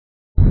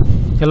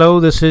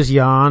Hello, this is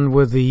Jan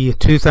with the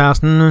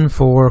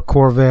 2004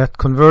 Corvette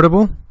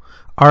Convertible,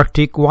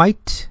 Arctic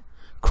white,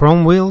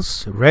 chrome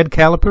wheels, red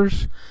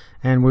calipers,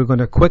 and we're going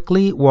to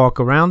quickly walk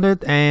around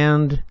it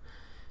and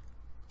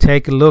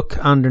take a look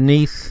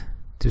underneath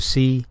to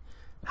see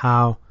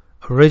how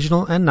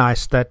original and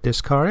nice that this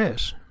car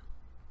is.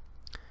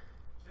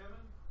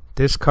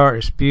 This car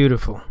is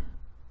beautiful.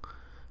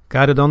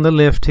 Got it on the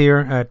lift here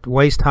at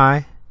waist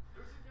high,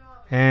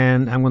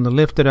 and I'm going to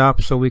lift it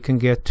up so we can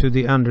get to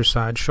the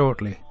underside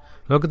shortly.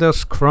 Look at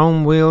those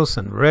chrome wheels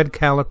and red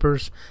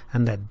calipers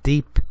and that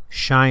deep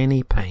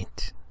shiny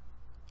paint.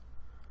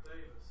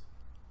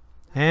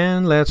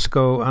 And let's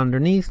go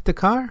underneath the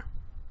car,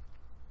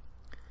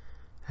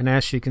 and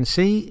as you can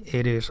see,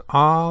 it is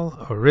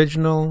all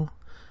original,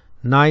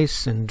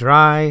 nice and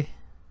dry,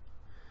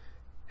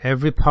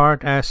 every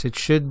part as it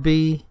should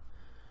be,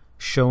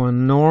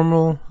 showing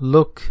normal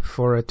look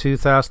for a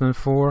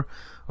 2004.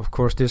 Of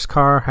course, this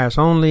car has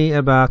only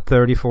about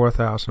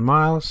 34,000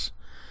 miles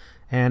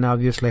and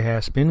obviously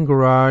has been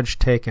garage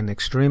taken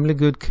extremely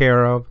good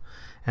care of,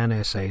 and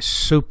is a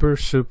super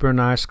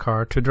nice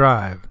car to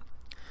drive.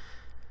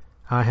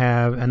 I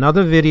have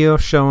another video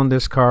showing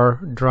this car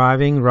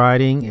driving,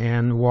 riding,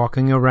 and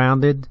walking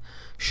around it,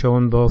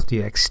 showing both the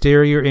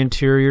exterior,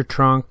 interior,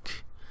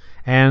 trunk,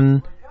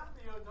 and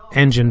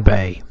engine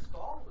bay.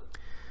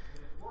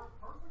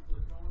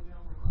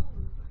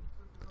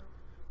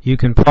 You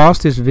can pause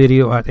this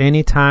video at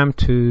any time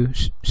to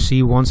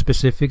see one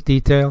specific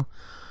detail.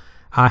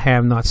 I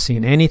have not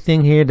seen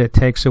anything here that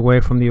takes away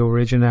from the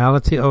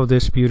originality of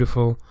this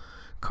beautiful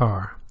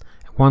car.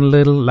 One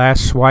little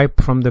last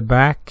swipe from the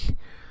back,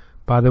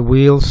 by the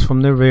wheels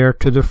from the rear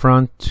to the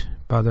front,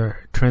 by the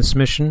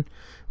transmission,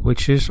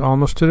 which is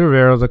almost to the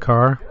rear of the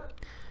car.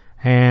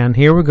 And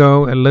here we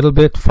go, a little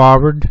bit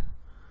forward.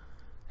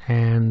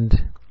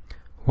 And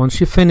once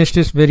you finish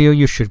this video,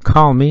 you should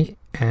call me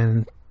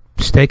and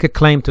stake a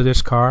claim to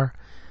this car.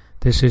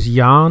 This is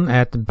Jan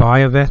at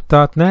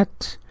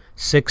buyavet.net,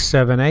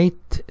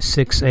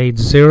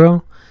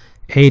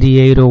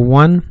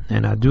 678-680-8801,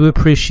 and I do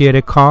appreciate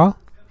a call,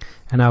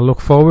 and I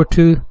look forward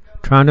to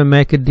trying to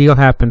make a deal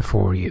happen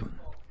for you.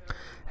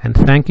 And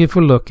thank you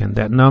for looking.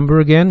 That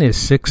number again is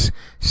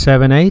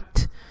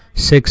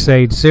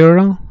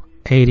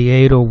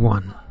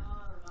 678-680-8801.